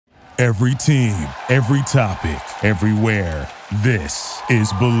Every team, every topic, everywhere. This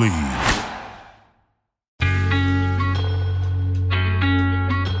is Believe.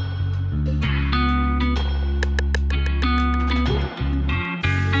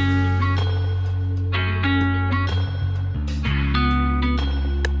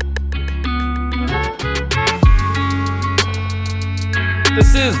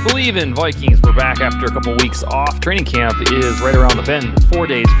 This is Believe in Vikings. We're back after a couple weeks off. Training camp is right around the bend, 4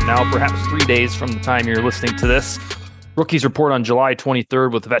 days from now, perhaps 3 days from the time you're listening to this. Rookies report on July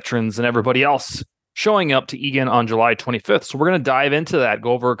 23rd with veterans and everybody else showing up to Egan on July 25th. So we're going to dive into that,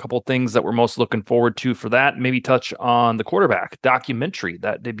 go over a couple things that we're most looking forward to for that, maybe touch on the quarterback documentary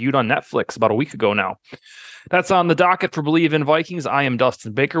that debuted on Netflix about a week ago now. That's on the docket for Believe in Vikings. I am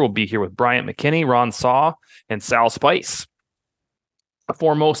Dustin Baker. We'll be here with Bryant McKinnie, Raun Sawh, and Sal Spice.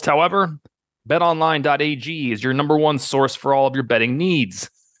 Foremost, however, betonline.ag is your number one source for all of your betting needs.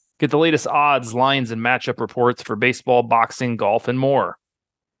 Get the latest odds, lines, and matchup reports for baseball, boxing, golf, and more.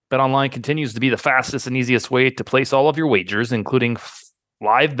 BetOnline continues to be the fastest and easiest way to place all of your wagers, including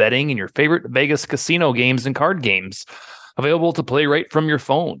live betting and your favorite Vegas casino games and card games. Available to play right from your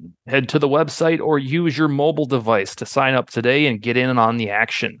phone. Head to the website or use your mobile device to sign up today and get in on the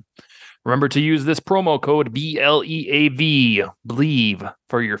action. Remember to use this promo code BLEAV, Believe,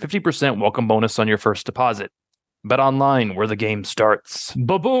 for your 50% welcome bonus on your first deposit. Bet online where the game starts.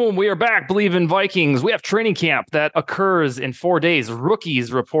 Ba-boom, we are back. Believe in Vikings. We have training camp that occurs in 4 days.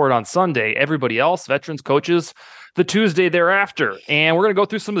 Rookies report on Sunday. Everybody else, veterans, coaches, the Tuesday thereafter. And we're going to go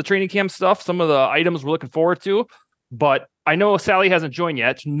through some of the training camp stuff, some of the items we're looking forward to. But I know Sally hasn't joined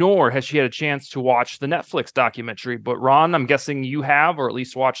yet, nor has she had a chance to watch the Netflix documentary. But Ron, I'm guessing you have, or at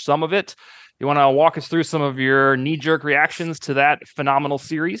least watched some of it. You want to walk us through some of your knee-jerk reactions to that phenomenal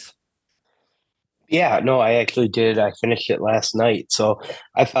series? Yeah, no, I actually did. I finished it last night, so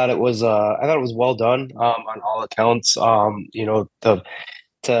I thought it was well done on all accounts.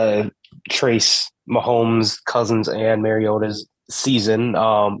 To trace Mahomes, Cousins, and Mariota's season,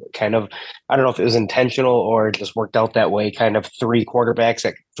 kind of, I don't know if it was intentional or it just worked out that way. Kind of three quarterbacks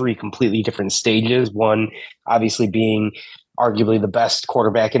at three completely different stages. One obviously being arguably the best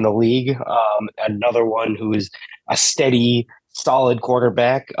quarterback in the league. Another one who is a steady, solid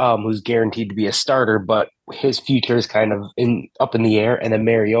quarterback who's guaranteed to be a starter, but his future is kind of up in the air. And then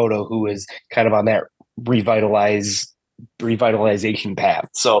Mariota, who is kind of on that revitalization path.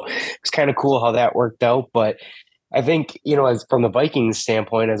 So it's kind of cool how that worked out. But I think, as from the Vikings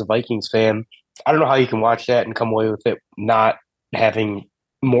standpoint, as a Vikings fan, I don't know how you can watch that and come away with it not having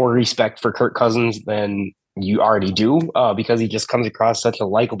more respect for Kirk Cousins than you already do, because he just comes across such a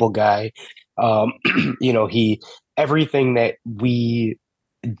likable guy. Everything that we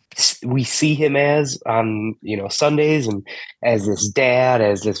see him as on, Sundays, and as this dad,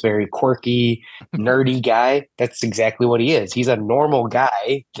 as this very quirky, nerdy guy, that's exactly what he is. He's a normal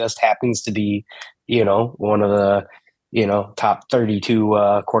guy, just happens to be, one of the, top 32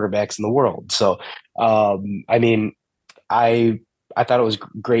 quarterbacks in the world. So, I thought it was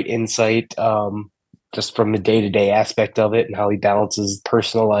great insight, just from the day-to-day aspect of it and how he balances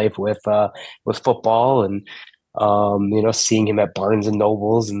personal life with football, and seeing him at Barnes and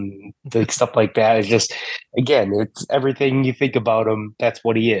Nobles and stuff like that is just, again, it's everything you think about him. That's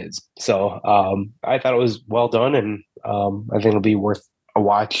what he is. So I thought it was well done, and I think it'll be worth a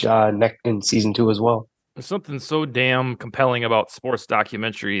watch in season 2 as well. There's something so damn compelling about sports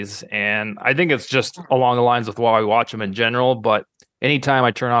documentaries, and I think it's just along the lines of why I watch them in general. But anytime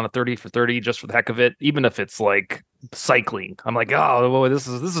I turn on a 30 for 30 just for the heck of it, even if it's like cycling, I'm like, oh, boy, this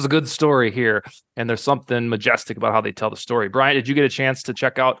is a good story here. And there's something majestic about how they tell the story. Brian, did you get a chance to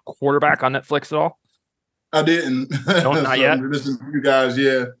check out Quarterback on Netflix at all? I didn't. No, not yet. Listen to you guys,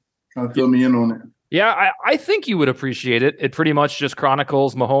 trying to fill me in on it. Yeah, I think you would appreciate it. It pretty much just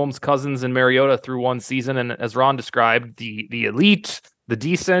chronicles Mahomes, Cousins, and Mariota through one season. And as Ron described, the elite, the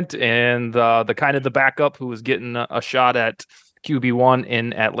decent, and the kind of the backup who was getting a shot at QB1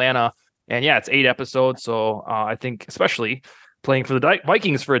 in Atlanta. And yeah, it's 8 episodes. So I think especially playing for the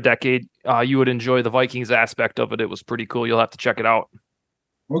Vikings for a decade, you would enjoy the Vikings aspect of it. It was pretty cool. You'll have to check it out.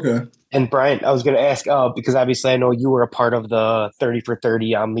 Okay. And Brian, I was going to ask, because obviously I know you were a part of the 30 for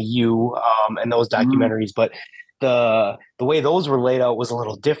 30 on the U and those documentaries, but the way those were laid out was a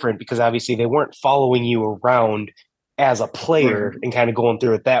little different, because obviously they weren't following you around as a player and kind of going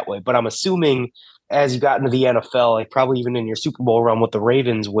through it that way. But I'm assuming as you got into the NFL, like probably even in your Super Bowl run with the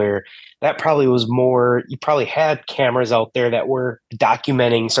Ravens, where that probably was more, you probably had cameras out there that were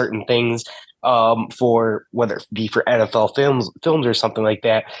documenting certain things for whether it be for NFL films or something like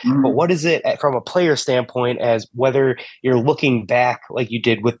that. Mhm. But what is it from a player standpoint, as whether you're looking back like you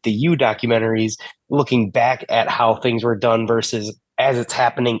did with the U documentaries, looking back at how things were done versus as it's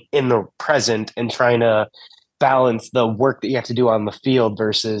happening in the present and trying to balance the work that you have to do on the field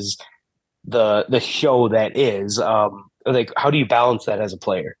versus the show that is like how do you balance that as a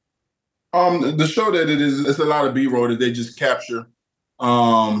player? The show that it is, it's a lot of B-roll that they just capture.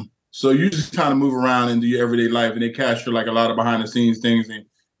 So you just kind of move around into your everyday life, and they capture like a lot of behind the scenes things, and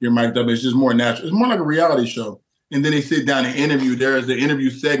you're mic'd up. It's just more natural. It's more like a reality show. And then they sit down and interview. There is the interview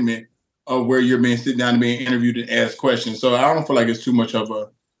segment of where you're being sit down and being interviewed and asked questions. So I don't feel like it's too much of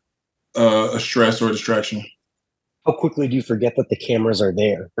a stress or a distraction. How quickly do you forget that the cameras are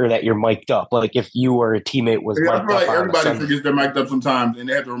there or that you're mic'd up? Like if you or a teammate was Yeah, I mic'd feel up like on a everybody Sunday. forgets they're mic'd up sometimes, and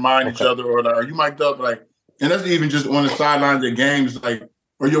they have to remind each other, or like, are you mic'd up? Like, and that's even just on the sidelines of games, like,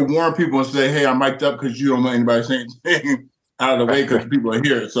 or you'll warn people and say, "Hey, I'm mic'd up," because you don't want anybody saying anything out of the way because people are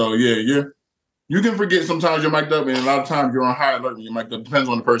here. So yeah, you can forget sometimes you're mic'd up, and a lot of times you're on high alert when you're mic'd up. Depends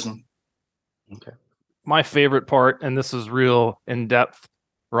on the person. Okay. My favorite part, and this is real in depth,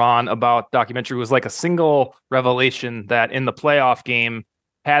 Ron, about documentary, was like a single revelation that in the playoff game,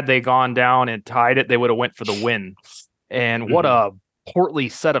 had they gone down and tied it, they would have went for the win. And what a portly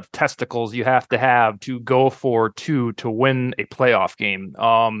set of testicles you have to go for two to win a playoff game.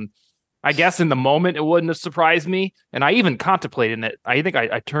 I guess in the moment it wouldn't have surprised me, and I even contemplated it. I think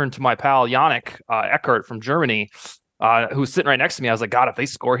I turned to my pal Yannick Eckert from Germany, who's sitting right next to me. I was like, God, if they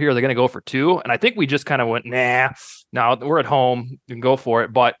score here, they're going to go for two. And I think we just kind of went, nah, no, we're at home. You can go for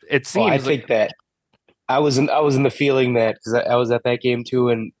it. But it seems I think that I was in the feeling that because I was at that game too,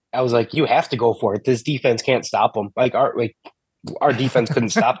 and I was like, you have to go for it. This defense can't stop them. Like our defense couldn't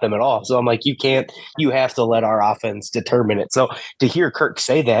stop them at all. So I'm like, you have to let our offense determine it. So to hear Kirk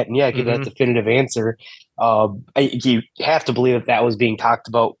say that and give that definitive answer, you have to believe that was being talked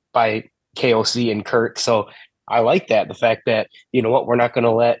about by KOC and Kirk. So I like that. The fact that, you know what, we're not going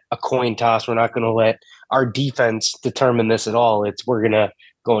to let a coin toss. We're not going to let our defense determine this at all. We're going to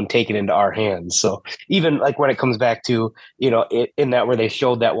go and take it into our hands. So even like when it comes back to, in that where they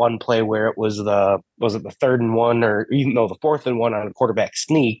showed that one play where it was the 3rd and 1 or even though the 4th and 1 on a quarterback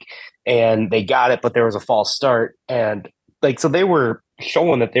sneak and they got it, but there was a false start. And so they were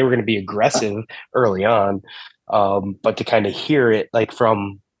showing that they were going to be aggressive early on. But to kind of hear it like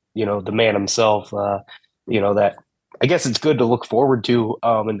from, the man himself, that I guess it's good to look forward to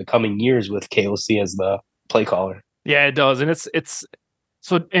in the coming years with KOC as the play caller. Yeah, it does. And it's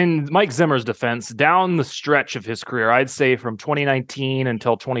so in Mike Zimmer's defense, down the stretch of his career, I'd say from 2019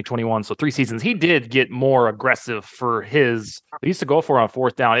 until 2021, so 3 seasons, he did get more aggressive for he used to go for it on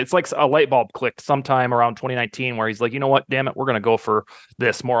 4th down. It's like a light bulb clicked sometime around 2019 where he's like, you know what, damn it, we're going to go for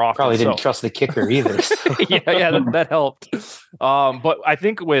this more often. Probably didn't trust the kicker either. yeah, that helped. But I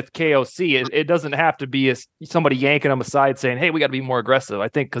think with KOC, it doesn't have to be somebody yanking him aside saying, hey, we got to be more aggressive. I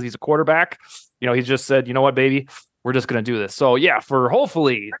think because he's a quarterback, he just said, you know what, baby, we're just going to do this. So, yeah, for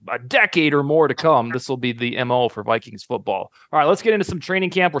hopefully a decade or more to come, this will be the MO for Vikings football. All right, let's get into some training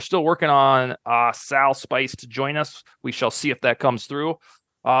camp. We're still working on Sal Spice to join us. We shall see if that comes through.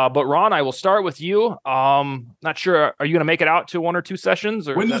 But, Ron, I will start with you. Not sure. Are you going to make it out to 1 or 2 sessions?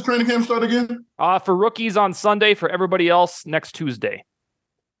 Or when does training camp start again? For rookies on Sunday. For everybody else, next Tuesday.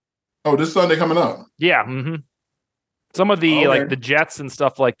 Oh, this Sunday coming up? Yeah. Mm-hmm. Some of the like the Jets and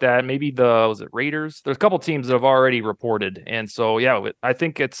stuff like that. Maybe was it Raiders? There's a couple teams that have already reported, and so I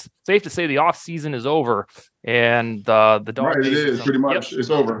think it's safe to say the off season is over, and the dog. Right, it is pretty much. It's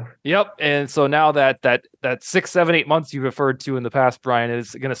over. Yep, and so now that 6, 7, 8 months you referred to in the past, Brian,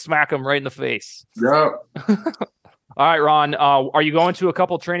 is going to smack them right in the face. Yep. All right, Ron. Are you going to a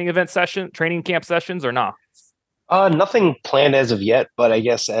couple training camp sessions, or not? Nothing planned as of yet, but I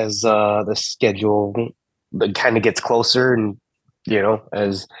guess as the schedule kind of gets closer and,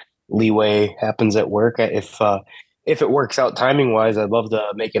 as leeway happens at work, if it works out timing wise, I'd love to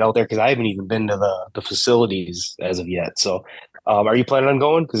make it out there because I haven't even been to the facilities as of yet. So are you planning on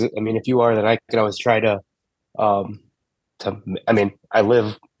going? Because, if you are, then I could always try to I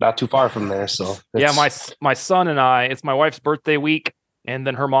live not too far from there. So yeah, my son and I, it's my wife's birthday week. And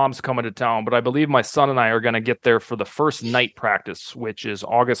then her mom's coming to town. But I believe my son and I are going to get there for the first night practice, which is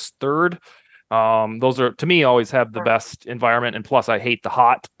August 3rd. Those are, to me, always have the best environment. And plus, I hate the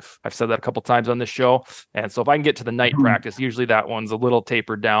hot. I've said that a couple times on this show. And so if I can get to the night practice, usually that one's a little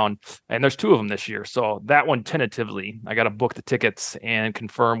tapered down. And there's 2 of them this year. So that one, tentatively, I got to book the tickets and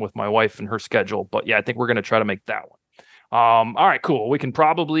confirm with my wife and her schedule. But yeah, I think we're going to try to make that one. All right, cool. We can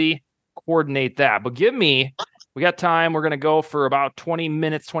probably coordinate that. But give me We got time. We're going to go for about 20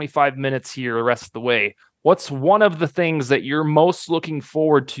 minutes, 25 minutes here the rest of the way. What's one of the things that you're most looking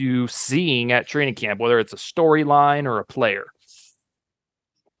forward to seeing at training camp, whether it's a storyline or a player?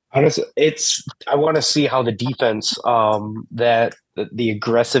 Honestly, I want to see how the defense, that the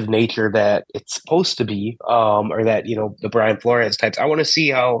aggressive nature that it's supposed to be, or that, the Brian Flores types. I want to see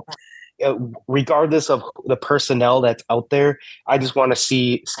how, regardless of the personnel that's out there, I just want to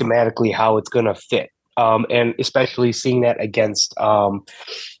see schematically how it's going to fit. And especially seeing that against, our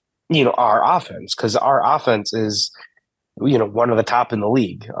offense, because our offense is, one of the top in the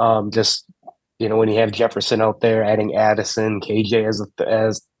league. When you have Jefferson out there, adding Addison, KJ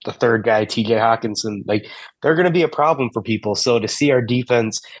as the third guy, TJ Hawkinson, like they're going to be a problem for people. So to see our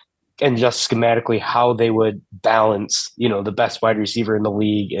defense and just schematically how they would balance, the best wide receiver in the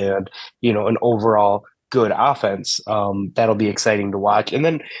league and, an overall good offense, that'll be exciting to watch. And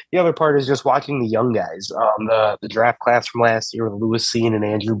then the other part is just watching the young guys, the draft class from last year with Lewis Seen and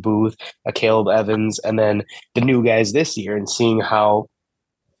Andrew Booth, Caleb Evans, and then the new guys this year and seeing how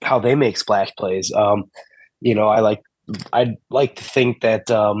they make splash plays. I'd like to think that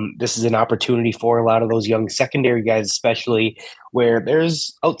this is an opportunity for a lot of those young secondary guys, especially where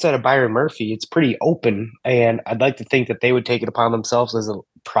there's outside of Byron Murphy, it's pretty open. And I'd like to think that they would take it upon themselves as a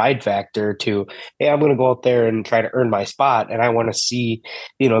pride factor to, hey, I'm going to go out there and try to earn my spot. And I want to see,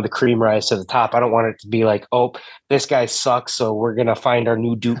 the cream rise to the top. I don't want it to be like, oh, this guy sucks, so we're going to find our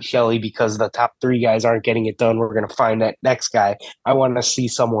new Duke Shelley because the top three guys aren't getting it done. We're going to find that next guy. I want to see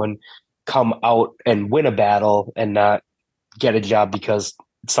someone come out and win a battle and not get a job because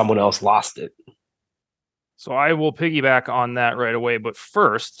someone else lost it. So I will piggyback on that right away. But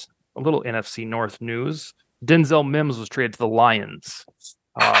first, a little NFC North news. Denzel Mims was traded to the Lions.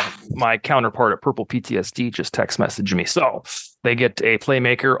 My counterpart at Purple PTSD just text messaged me. So they get a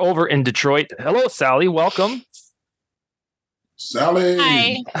playmaker over in Detroit. Hello, Sally. Welcome. Sally.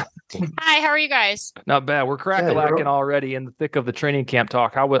 Hi. Hi, how are you guys? Not bad. We're crack-a-lacking already in the thick of the training camp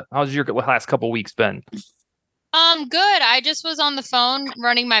talk. How's your last couple of weeks been? Good. I just was on the phone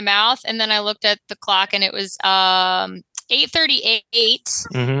running my mouth, and then I looked at the clock, and it was 8:38.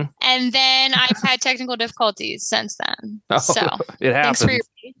 Mm-hmm. And then I've had technical difficulties since then. Oh, so it happens. thanks for your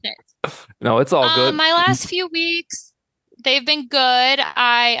patience. No, it's all good. My last few weeks, they've been good.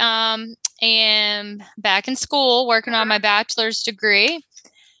 I am back in school working on my bachelor's degree.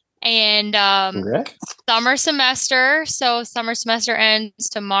 And summer semester ends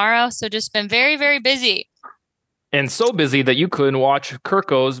tomorrow. So just been very, very busy. And so busy that you couldn't watch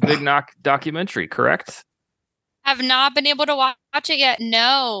Kirko's Big Knock documentary, correct? Have not been able to watch it yet.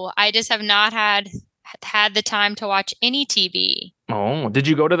 No, I just have not had the time to watch any TV. Oh, did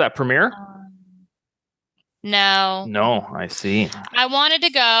you go to that premiere? No. No, I see. I wanted to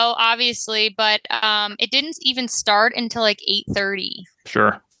go, obviously, but it didn't even start until like 8:30.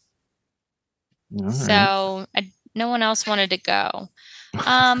 Sure. So no one else wanted to go.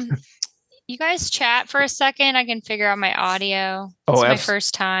 You guys chat for a second. I can figure out my audio. It's my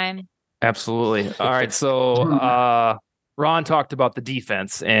first time. Absolutely. All right. So Ron talked about the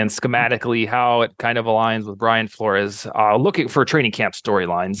defense and schematically how it kind of aligns with Brian Flores, looking for training camp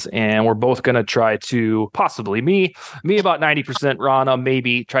storylines. And we're both going to try to possibly, me about 90%, Rana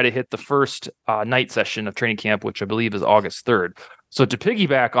maybe try to hit the first night session of training camp, which I believe is August 3rd. So to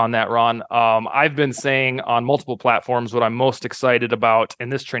piggyback on that, Ron, I've been saying on multiple platforms what I'm most excited about in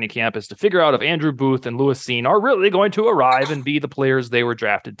this training camp is to figure out if Andrew Booth and Lewis Seen are really going to arrive and be the players they were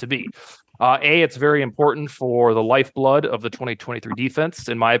drafted to be. It's very important for the lifeblood of the 2023 defense,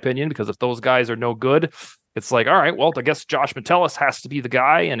 in my opinion, because if those guys are no good, it's like, all right, well, I guess Josh Metellus has to be the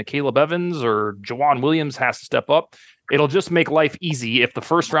guy and a Caleb Evans or Jawan Williams has to step up. It'll just make life easy if the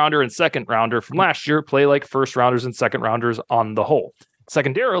first rounder and second rounder from last year play like first rounders and second rounders on the whole.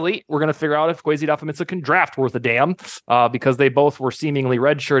 Secondarily, we're going to figure out if Kwesi Adofo-Mensah can draft worth a damn because they both were seemingly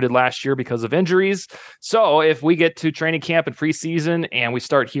redshirted last year because of injuries. So if we get to training camp and preseason and we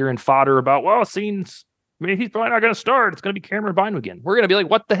start hearing fodder about, well, he's probably not going to start. It's going to be Cameron Bynum again. We're going to be like,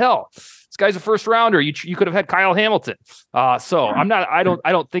 what the hell? This guy's a first rounder. You could have had Kyle Hamilton. So I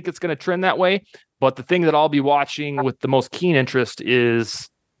don't think it's going to trend that way. But the thing that I'll be watching with the most keen interest is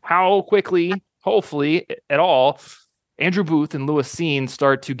how quickly, hopefully at all, Andrew Booth and Lewis Seen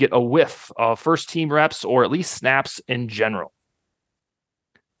start to get a whiff of first team reps or at least snaps in general.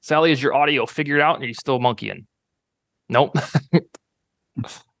 Sally, is your audio figured out? Or are you still monkeying? Nope.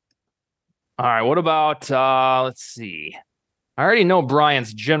 All right. What about, let's see. I already know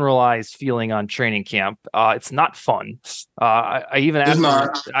Brian's generalized feeling on training camp. It's not fun. I even asked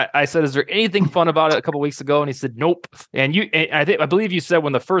him, I said, is there anything fun about it a couple weeks ago? And he said, nope. And I believe you said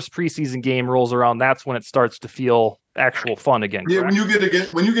when the first preseason game rolls around, that's when it starts to feel actual fun again. Yeah,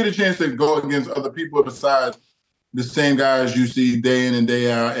 correct? when you get a chance to go against other people besides the same guys you see day in and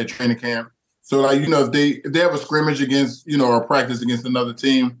day out at training camp. So like, if they have a scrimmage against, or practice against another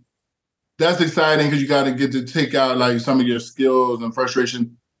team, that's exciting because you got to get to take out like some of your skills and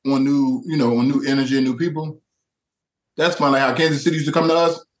frustration on new energy and new people. That's fun. Like how Kansas City used to come to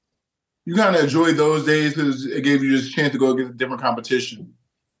us. You kind of enjoy those days because it gave you just a chance to go against a different competition.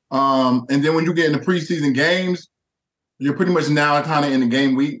 And then when you get into preseason games, you're pretty much now kind of in the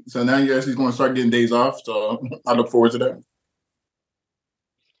game week. So now you're actually going to start getting days off. So I look forward to that.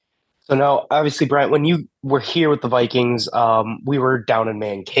 So now, obviously, Bryant, when you were here with the Vikings, we were down in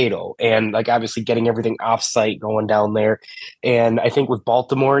Mankato and like obviously getting everything off-site going down there. And I think with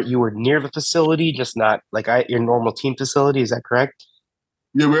Baltimore, you were near the facility, just not like your normal team facility. Is that correct?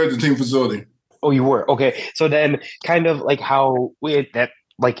 Yeah, we're at the team facility. Oh, you were? Okay. So then kind of like how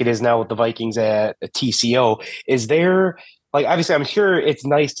like it is now with the Vikings at TCO, is there like obviously I'm sure it's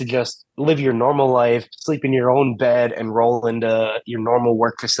nice to just live your normal life, sleep in your own bed and roll into your normal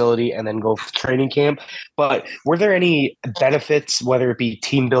work facility and then go to training camp. But were there any benefits, whether it be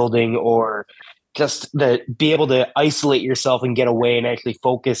team building or just be able to isolate yourself and get away and actually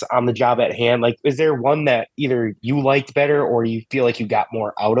focus on the job at hand? Like, is there one that either you liked better or you feel like you got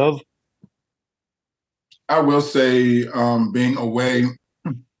more out of? I will say being away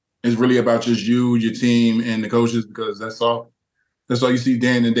is really about just you, your team, and the coaches because that's all you see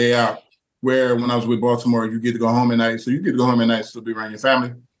day in and day out. Where when I was with Baltimore, you get to go home at night. So you get to go home at night, still be around your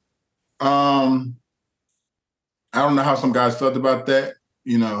family. I don't know how some guys felt about that,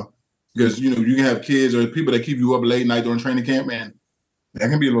 because, you can have kids or people that keep you up late night during training camp, and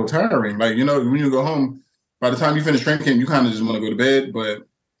that can be a little tiring. Like, when you go home, by the time you finish training camp, you kind of just want to go to bed, but,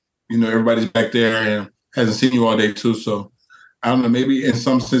 everybody's back there and hasn't seen you all day too. So I don't know, maybe in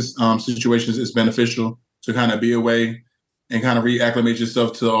some situations it's beneficial to kind of be away and kind of reacclimate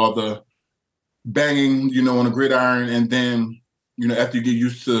yourself to all the banging, on a gridiron. And then, after you get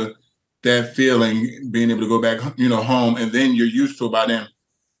used to that feeling, being able to go back, home, and then you're used to it by then.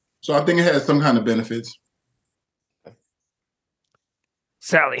 So I think it has some kind of benefits.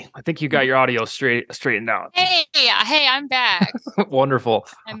 Sally, I think you got your audio straightened out. Hey, I'm back. Wonderful.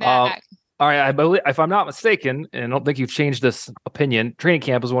 I'm back. All right, I believe, if I'm not mistaken, and I don't think you've changed this opinion, training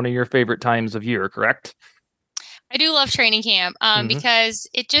camp is one of your favorite times of year, correct? I do love training camp because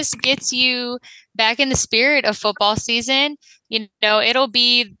it just gets you back in the spirit of football season. It'll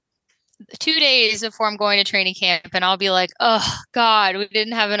be 2 days before I'm going to training camp and I'll be like, oh God, we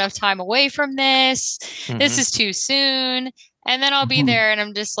didn't have enough time away from this. This is too soon. And then I'll be there and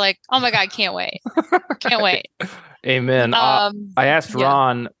I'm just like, oh my God, can't wait. Can't wait. Amen. I asked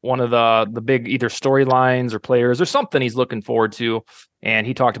Raun one of the big either storylines or players or something he's looking forward to, and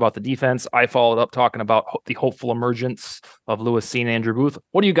he talked about the defense. I followed up talking about the hopeful emergence of Lewis Cine and Andrew Booth.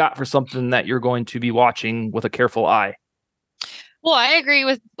 What do you got for something that you're going to be watching with a careful eye? Well, I agree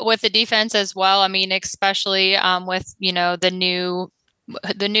with the defense as well. I mean, especially with the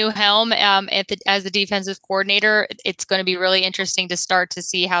new helm as the defensive coordinator, it's going to be really interesting to start to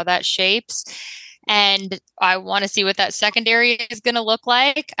see how that shapes. And I want to see what that secondary is going to look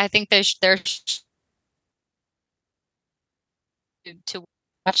like. I think there's to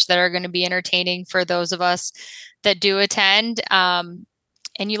watch that are going to be entertaining for those of us that do attend. And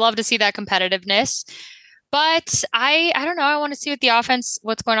you love to see that competitiveness. But I don't know. I want to see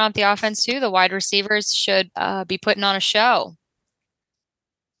what's going on with the offense too. The wide receivers should be putting on a show.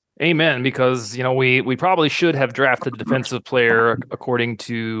 Amen, because we probably should have drafted a defensive player according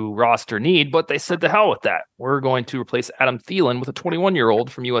to roster need, but they said to hell with that. We're going to replace Adam Thielen with a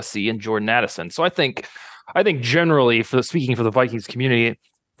 21-year-old from USC and Jordan Addison. So I think generally, speaking for the Vikings community,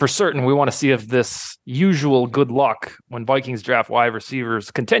 for certain, we want to see if this usual good luck when Vikings draft wide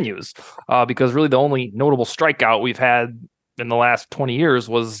receivers continues, because really the only notable strikeout we've had in the last 20 years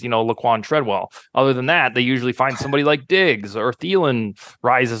was, Laquan Treadwell. Other than that, they usually find somebody like Diggs or Thielen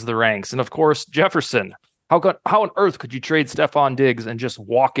rises the ranks. And of course, Jefferson. How on earth could you trade Stephon Diggs and just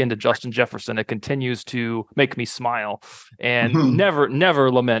walk into Justin Jefferson? It continues to make me smile and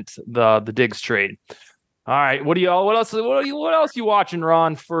never lament the Diggs trade. All right. What else you watching,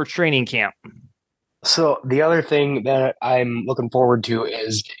 Raun, for training camp? So the other thing that I'm looking forward to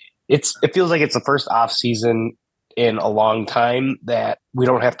is it feels like it's the first off season in a long time that we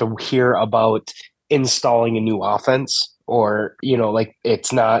don't have to hear about installing a new offense or, like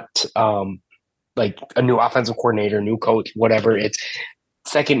it's not like a new offensive coordinator, new coach, whatever. It's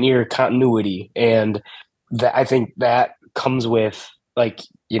second year continuity. And that I think that comes with, like,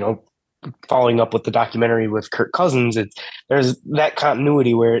 following up with the documentary with Kirk Cousins, there's that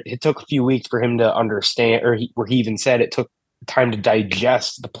continuity where it took a few weeks for him to understand, or where he even said it took time to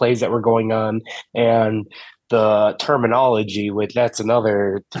digest the plays that were going on and the terminology, which that's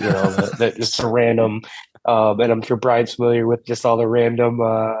another, just a random, and I'm sure Brian's familiar with just all the random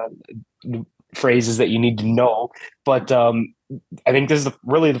phrases that you need to know. But I think this is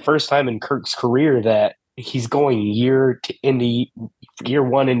really the first time in Kirk's career that he's going into year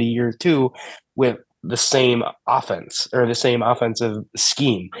one into year two with the same offense or the same offensive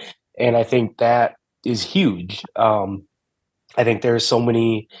scheme. And I think that is huge. I think there's so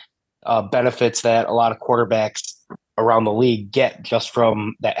many benefits that a lot of quarterbacks around the league get just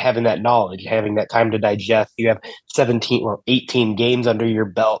from that, having that knowledge, having that time to digest. You have 17 or 18 games under your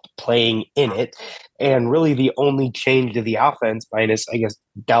belt playing in it. And really the only change to the offense, minus, I guess,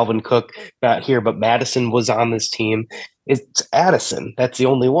 Dalvin Cook not here, but Madison was on this team, it's Addison. That's the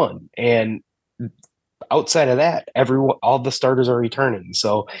only one. And outside of that, all the starters are returning.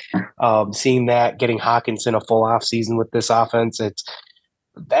 So seeing that, getting Hawkinson a full off season with this offense,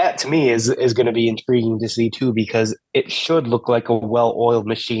 that to me is going to be intriguing to see too, because it should look like a well-oiled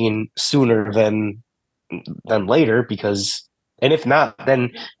machine sooner than later. And if not,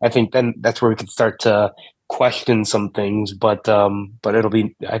 then I think that's where we can start to question some things. But I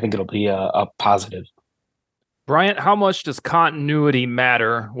think it'll be a positive. Bryant, how much does continuity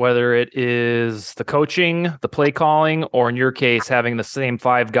matter, whether it is the coaching, the play calling, or in your case, having the same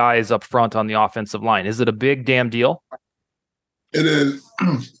 5 guys up front on the offensive line? Is it a big damn deal? It is,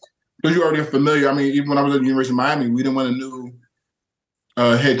 because you already are familiar. I mean, even when I was at the University of Miami, we didn't want a new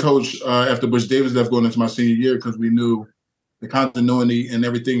head coach after Butch Davis left going into my senior year, because we knew the continuity and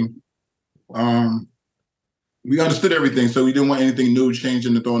everything. We understood everything, so we didn't want anything new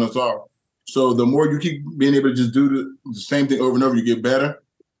changing and throwing us off. So the more you keep being able to just do the same thing over and over, you get better.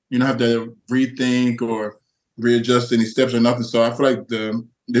 You don't have to rethink or readjust any steps or nothing. So I feel like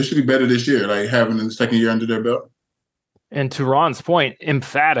this should be better this year, like having the second year under their belt. And to Raun's point,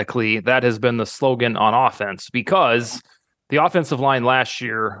 emphatically, that has been the slogan on offense, because the offensive line last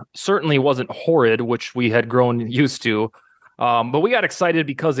year certainly wasn't horrid, which we had grown used to. But we got excited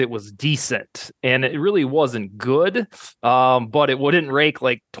because it was decent, and it really wasn't good, but it wouldn't rank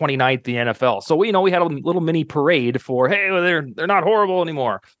like 29th in the NFL. So we had a little mini parade for, hey, they're not horrible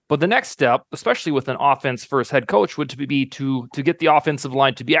anymore. But the next step, especially with an offense-first head coach, would be to get the offensive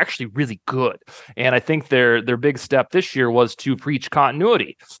line to be actually really good. And I think their big step this year was to preach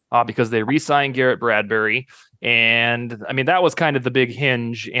continuity, because they re-signed Garrett Bradbury. And I mean, that was kind of the big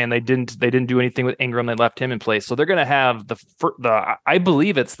hinge, and they didn't do anything with Ingram. They left him in place. So they're going to have I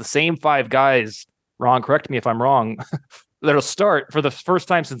believe it's the same 5 guys. Raun, correct me if I'm wrong. That'll start for the first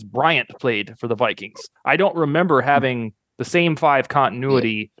time since Bryant played for the Vikings. I don't remember having the same 5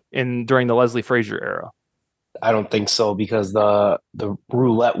 continuity during the Leslie Frazier era. I don't think so, because the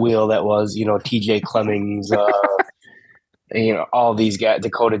roulette wheel that was, TJ Clemmings, all these guys,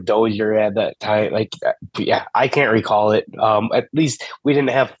 Dakota Dozier at that time. Like, yeah, I can't recall it. At least we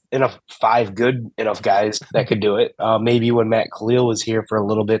didn't have enough 5 good enough guys that could do it. Maybe when Matt Khalil was here for a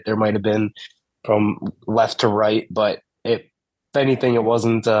little bit, there might have been from left to right, but if anything, it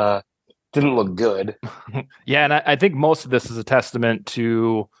wasn't, didn't look good. Yeah. And I think most of this is a testament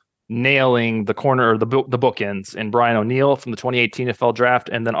to nailing the corner or the bookends in Brian O'Neill from the 2018 NFL draft,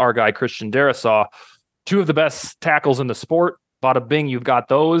 and then our guy, Christian Darrisaw. 2 of the best tackles in the sport. Bada bing, you've got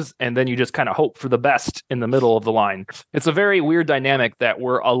those, and then you just kind of hope for the best in the middle of the line. It's a very weird dynamic that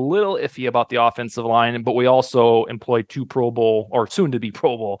we're a little iffy about the offensive line, but we also employ 2 Pro Bowl or soon to be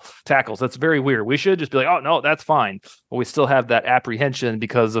Pro Bowl tackles. That's very weird. We should just be like, oh no, that's fine. But we still have that apprehension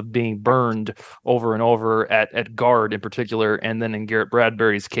because of being burned over and over at guard in particular, and then in Garrett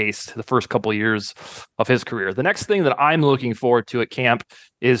Bradbury's case, the first couple of years of his career. The next thing that I'm looking forward to at camp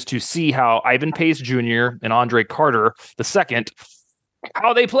is to see how Ivan Pace Jr. and Andre Carter II,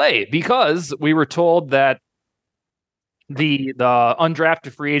 how they play, because we were told that the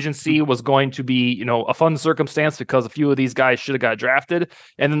undrafted free agency was going to be, a fun circumstance because a few of these guys should have got drafted.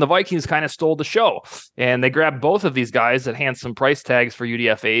 And then the Vikings kind of stole the show, and they grabbed both of these guys at handsome price tags for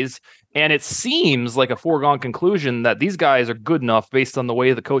UDFAs. And it seems like a foregone conclusion that these guys are good enough, based on the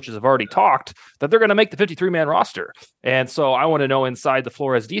way the coaches have already talked, that they're going to make the 53-man roster. And so I want to know, inside the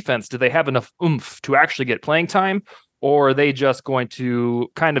Flores defense, do they have enough oomph to actually get playing time? Or are they just going to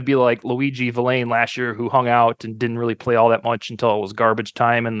kind of be like Luigi Villain last year, who hung out and didn't really play all that much until it was garbage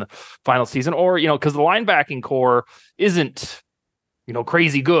time in the final season? Or, because the linebacking core isn't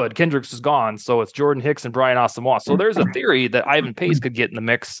crazy good. Kendricks is gone, so it's Jordan Hicks and Bryant Sawh. So there's a theory that Ivan Pace could get in the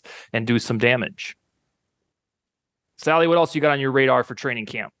mix and do some damage. Sally, what else you got on your radar for training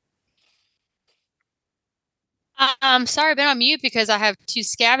camp? Sorry, I've been on mute because I have two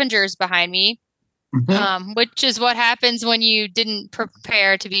scavengers behind me, which is what happens when you didn't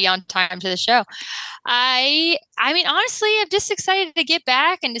prepare to be on time to the show. I mean, honestly, I'm just excited to get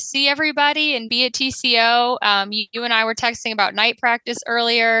back and to see everybody and be at TCO. You and I were texting about night practice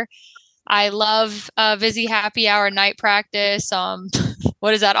earlier. I love Vizzy Happy Hour night practice.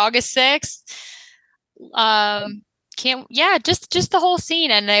 What is that, August 6th? Just the whole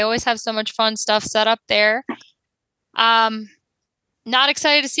scene, and they always have so much fun stuff set up there. Not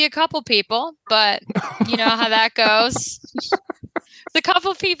excited to see a couple people, but you know how that goes. The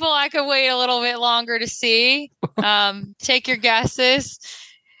couple people I could wait a little bit longer to see. Take your guesses.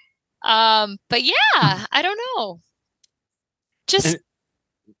 But yeah, I don't know.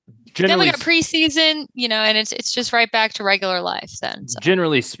 Then we got preseason, and it's just right back to regular life then. So.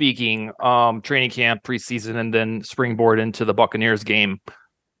 Generally speaking, training camp, preseason, and then springboard into the Buccaneers game.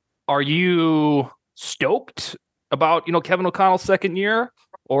 Are you stoked about, Kevin O'Connell's second year,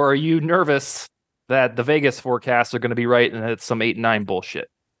 or are you nervous that the Vegas forecasts are going to be right and it's some 8-9 bullshit?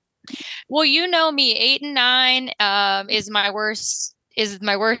 Well, you know me, 8 and 9 is my worst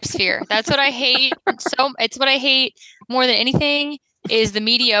fear. That's what I hate. It's what I hate more than anything is the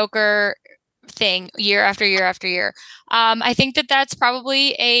mediocre thing year after year after year. I think that that's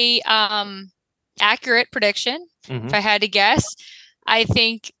probably a accurate prediction. If I had to guess. I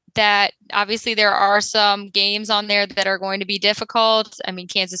think that obviously there are some games on there that are going to be difficult. I mean,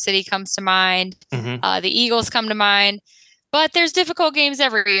 Kansas City comes to mind. The Eagles come to mind. But there's difficult games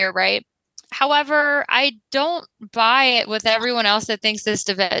every year, right? However, I don't buy it with everyone else that thinks this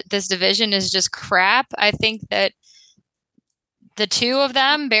division is just crap. I think that the two of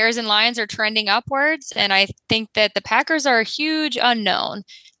them, Bears and Lions, are trending upwards. And I think that the Packers are a huge unknown.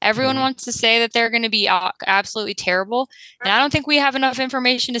 Everyone wants to say that they're going to be absolutely terrible. And I don't think we have enough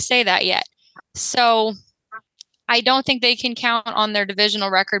information to say that yet. So I don't think they can count on their divisional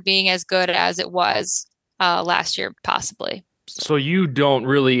record being as good as it was last year, possibly. So you don't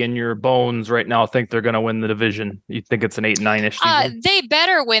really, in your bones right now, think they're going to win the division? You think it's an 8-9-ish season? They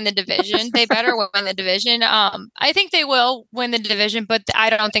better win the division. I think they will win the division, but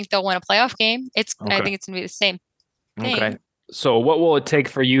I don't think they'll win a playoff game. I think it's going to be the same thing. Okay. So what will it take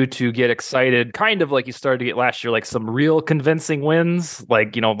for you to get excited, kind of like you started to get last year, like some real convincing wins,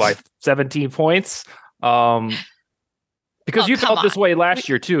 like, by 17 points? Because you felt this way last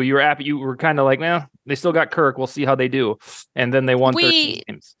year, too. You were happy. You were kind of like, they still got Kirk. We'll see how they do. And then they won 13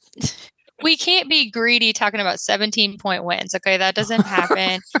 games. We can't be greedy talking about 17-point wins. Okay, that doesn't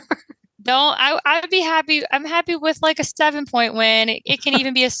happen. I'd be happy. I'm happy with like a 7-point win. It can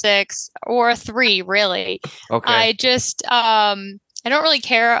even be a 6 or a 3, really. Okay. I just I don't really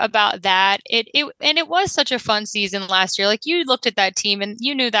care about that. It was such a fun season last year. Like, you looked at that team and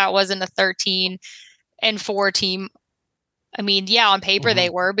you knew that wasn't a 13-4 team. I mean, yeah, on paper they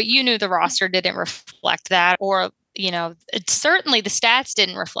were, but you knew the roster didn't reflect that, or certainly the stats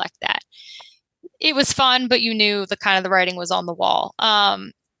didn't reflect that. It was fun, but you knew the writing was on the wall.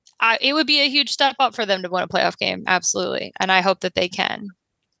 It would be a huge step up for them to win a playoff game. Absolutely. And I hope that they can.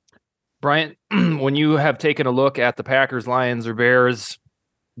 Bryant, when you have taken a look at the Packers, Lions, or Bears,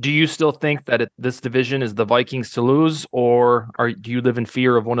 do you still think that this division is the Vikings to lose, or do you live in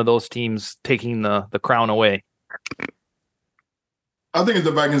fear of one of those teams taking the crown away? I think it's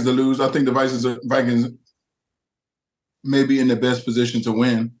the Vikings to lose. I think the Vikings may be in the best position to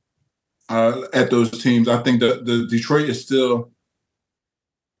win at those teams. I think the Detroit is still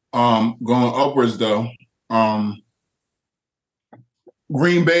going upwards, though.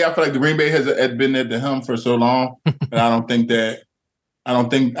 Green Bay, I feel like the Green Bay has been at the helm for so long, and I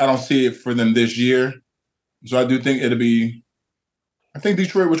don't see it for them this year. So I do think I think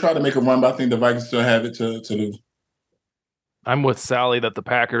Detroit will try to make a run, but I think the Vikings still have it to lose. I'm with Sally that the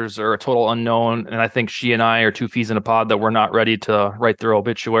Packers are a total unknown, and I think she and I are two peas in a pod that we're not ready to write their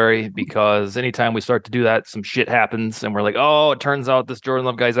obituary, because anytime we start to do that, some shit happens, and we're like, oh, it turns out this Jordan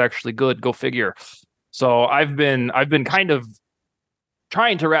Love guy's actually good. Go figure. So I've been kind of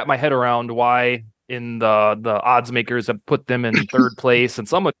trying to wrap my head around why in the odds makers have put them in third place, and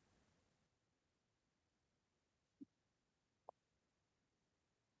some of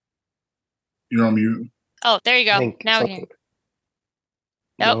you're on mute. Oh, there you go. Now we can.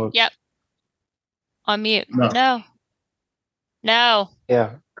 Nope. No. Yep. On mute. No.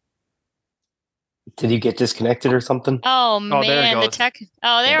 Yeah. Did you get disconnected or something? Oh man, the tech.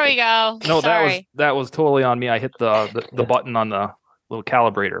 Oh, there we go. No, Sorry. that was totally on me. I hit the button on the little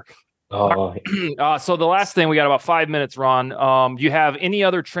calibrator. Oh, So the last thing, we got about 5 minutes, Ron. Do you have any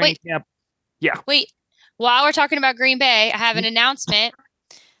other training camp? Yeah. Wait, while we're talking about Green Bay, I have an announcement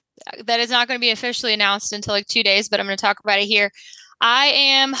that is not going to be officially announced until like 2 days, but I'm going to talk about it here. I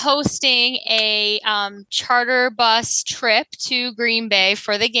am hosting a charter bus trip to Green Bay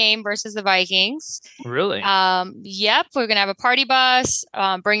for the game versus the Vikings. Really? Yep. We're going to have a party bus,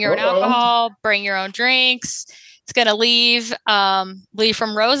 bring your own alcohol, bring your own drinks. It's going to leave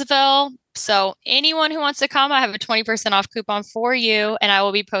from Roseville. So anyone who wants to come, I have a 20% off coupon for you, and I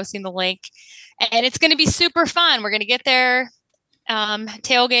will be posting the link. And it's going to be super fun. We're going to get there,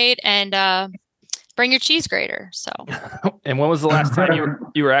 tailgate, and bring your cheese grater. So. And when was the last time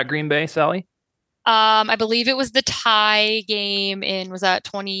you were at Green Bay, Sally? I believe it was the tie game was that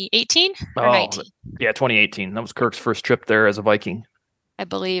 2018 or 19? Yeah, 2018. That was Kirk's first trip there as a Viking. I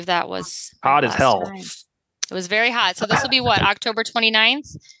believe that was hot as hell. Time. It was very hot. So this will be what, October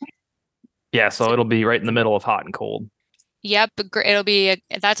 29th? Yeah, so it'll be right in the middle of hot and cold. Yep, it'll be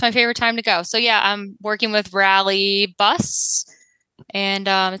that's my favorite time to go. So yeah, I'm working with Rally Bus, and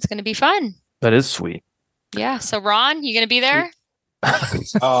it's going to be fun. That is sweet. Yeah. So Ron, you going to be there?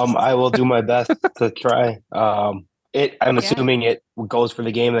 I will do my best to try. I'm assuming it goes for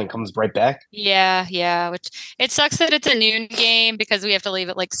the game and then comes right back. Yeah. Which it sucks that it's a noon game because we have to leave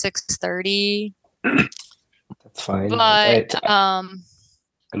at like 6:30. That's fine. But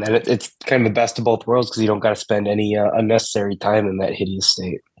and then it's kind of the best of both worlds because you don't got to spend any unnecessary time in that hideous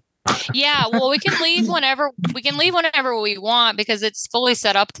state. Yeah, well, we can leave whenever we want because it's fully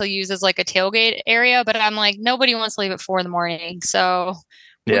set up to use as like a tailgate area. But I'm like, nobody wants to leave at 4 a.m, so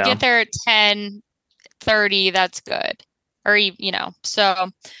we get there at 10:30. That's good, or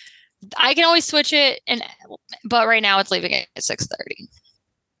so I can always switch it. But right now it's leaving at 6:30.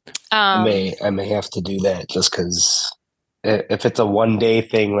 I may have to do that just because if it's a 1 day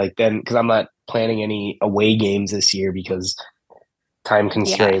thing, like then because I'm not planning any away games this year because time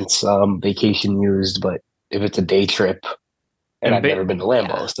constraints, vacation used. But if it's a day trip, and I've never been to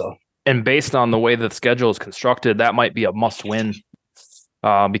Lambeau, so and based on the way the schedule is constructed, that might be a must win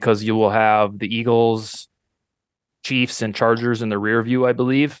because you will have the Eagles, Chiefs, and Chargers in the rear view, I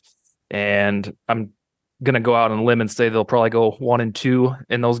believe, and I'm going to go out on a limb and say they'll probably go 1-2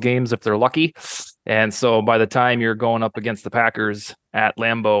 in those games if they're lucky. And so by the time you're going up against the Packers at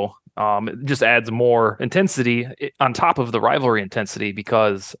Lambeau, it just adds more intensity on top of the rivalry intensity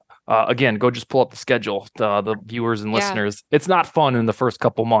because, again, go just pull up the schedule, the viewers and listeners. It's not fun in the first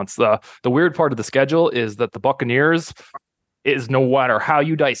couple months. The weird part of the schedule is that the Buccaneers is, no matter how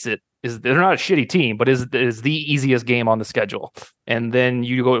you dice it, they're not a shitty team, but is the easiest game on the schedule. And then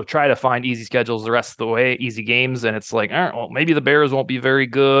you go try to find easy schedules the rest of the way, easy games, and it's like, all right, well, maybe the Bears won't be very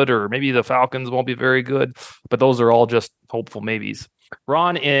good, or maybe the Falcons won't be very good, but those are all just hopeful maybes.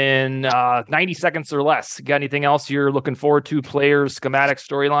 Ron, in 90 seconds or less, got anything else you're looking forward to? Players, schematic,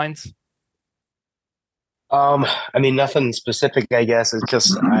 storylines? I mean, nothing specific, I guess. It's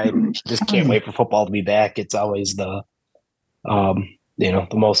just I just can't wait for football to be back. It's always the the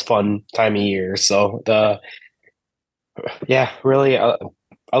most fun time of year. So really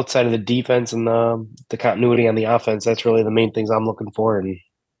outside of the defense and the continuity on the offense, that's really the main things I'm looking for. And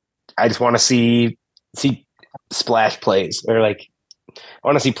I just want to see splash plays, or like I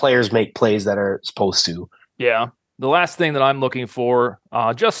want to see players make plays that are supposed to. Yeah. The last thing that I'm looking for,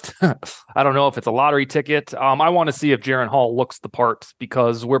 I don't know if it's a lottery ticket. I want to see if Jaren Hall looks the part,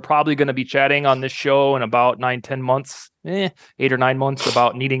 because we're probably going to be chatting on this show in about 9-10 months, 8 or 9 months,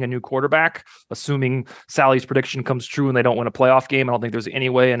 about needing a new quarterback, assuming Sally's prediction comes true and they don't win a playoff game. I don't think there's any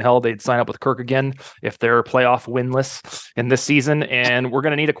way in hell they'd sign up with Kirk again if they're playoff winless in this season. And we're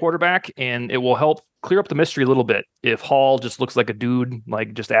going to need a quarterback, and it will help clear up the mystery a little bit if Hall just looks like a dude,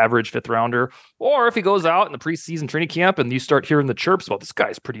 like just average fifth rounder, or if he goes out in the preseason training camp and you start hearing the chirps, well, this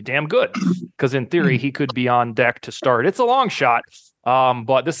guy's pretty damn good, because in theory he could be on deck to start. It's a long shot,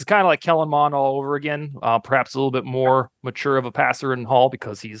 but this is kind of like Kellen Mond all over again, perhaps a little bit more mature of a passer in Hall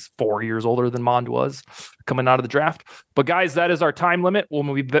because he's 4 years older than Mond was coming out of the draft. But guys, that is our time limit. When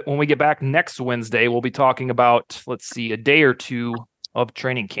we get back next Wednesday, we'll be talking about, a day or two of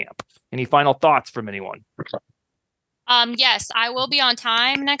training camp. Any final thoughts from anyone? Yes, I will be on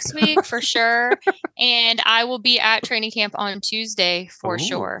time next week for sure. And I will be at training camp on Tuesday for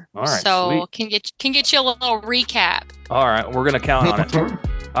sure. All right, so sweet. can get you a little recap. All right, we're going to count on it.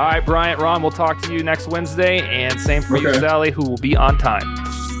 All right, Bryant, Ron, we'll talk to you next Wednesday, and same for you, Sally, who will be on time.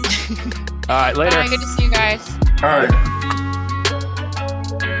 All right, later. All right, good to see you guys. All right.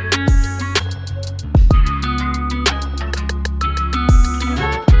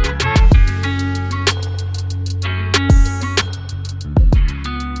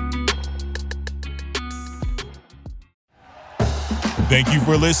 Thank you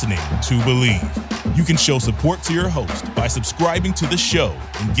for listening to Believe. You can show support to your host by subscribing to the show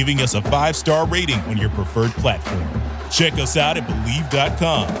and giving us a 5-star rating on your preferred platform. Check us out at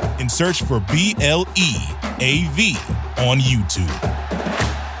Believe.com and search for BLEAV on YouTube.